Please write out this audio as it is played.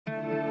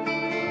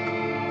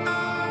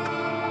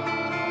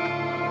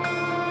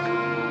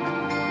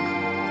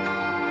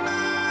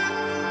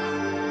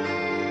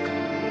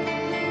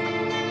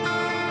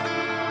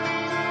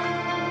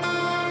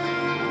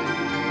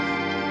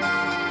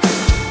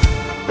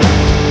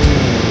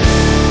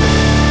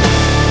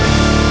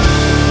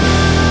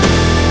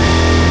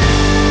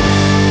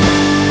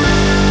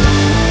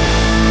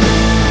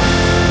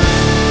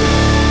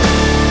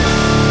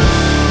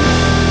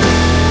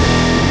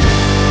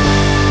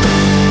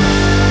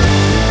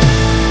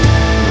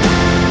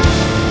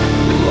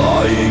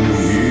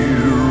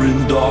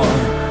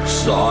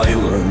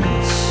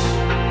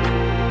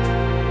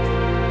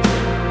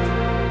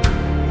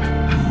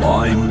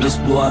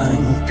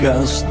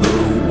against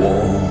the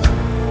wall.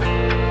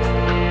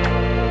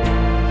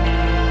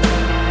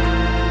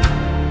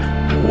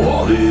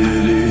 What it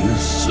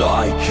is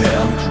I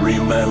can't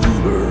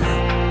remember.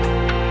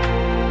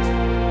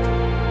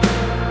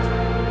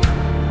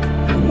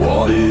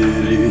 What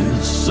it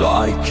is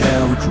I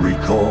can't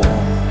recall.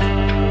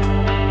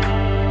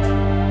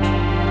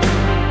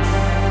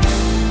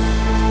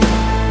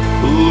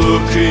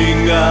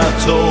 Looking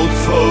at old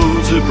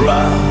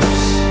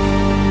photographs,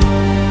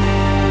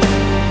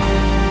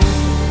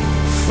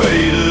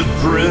 faded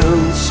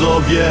prints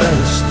of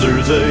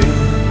yesterday,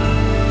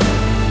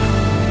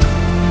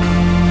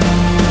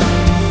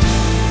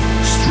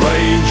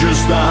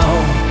 strangers now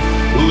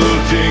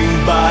looking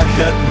back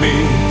at me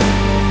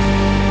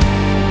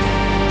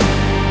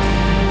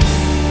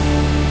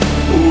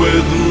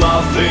with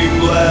nothing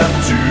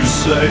left to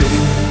say.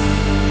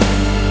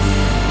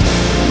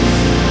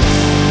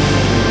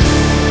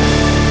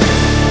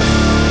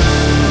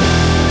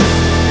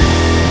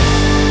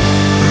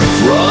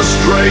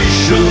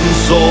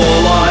 Frustration's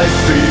all I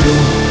feel.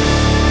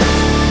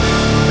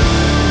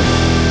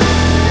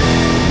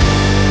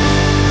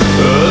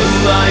 A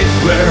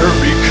nightmare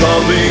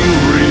becoming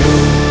real.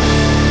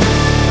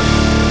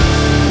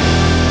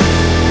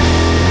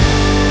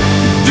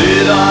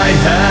 Did I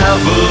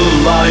have a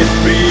life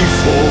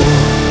before?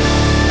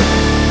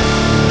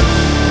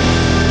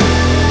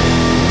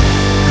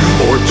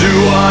 Or do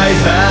I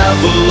have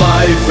a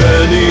life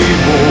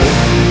anymore?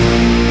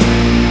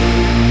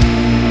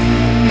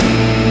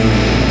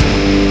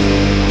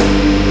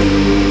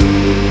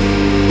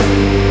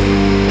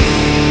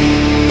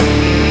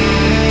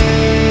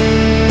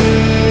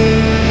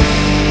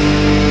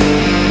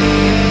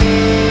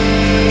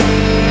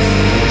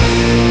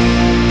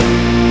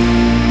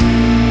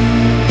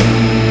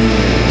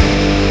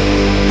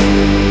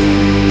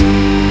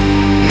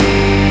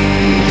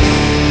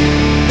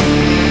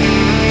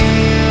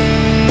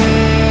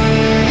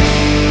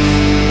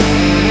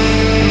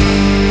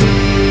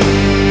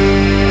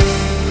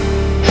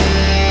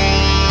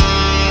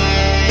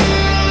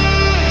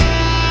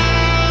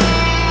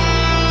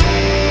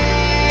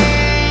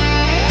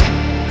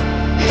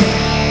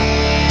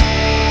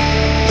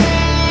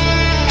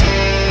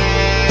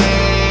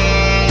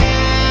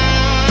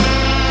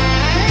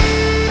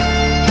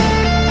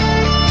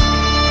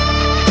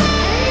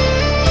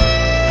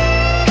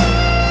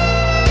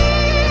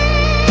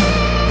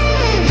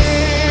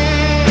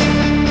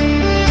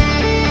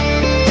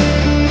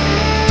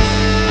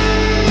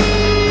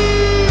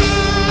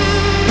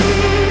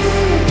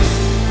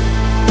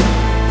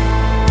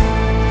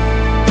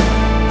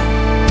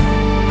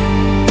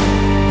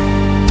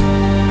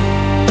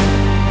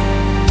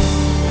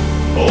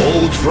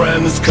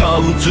 Friends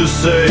come to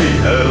say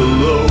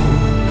hello.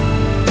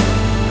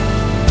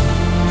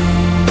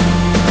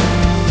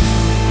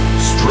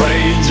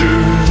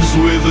 Strangers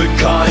with the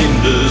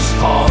kindest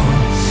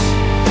hearts.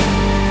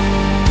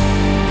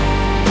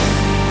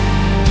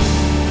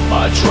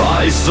 I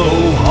try so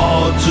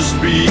hard to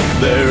speak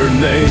their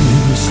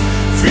names.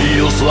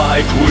 Feels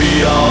like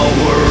we are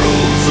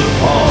worlds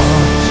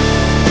apart.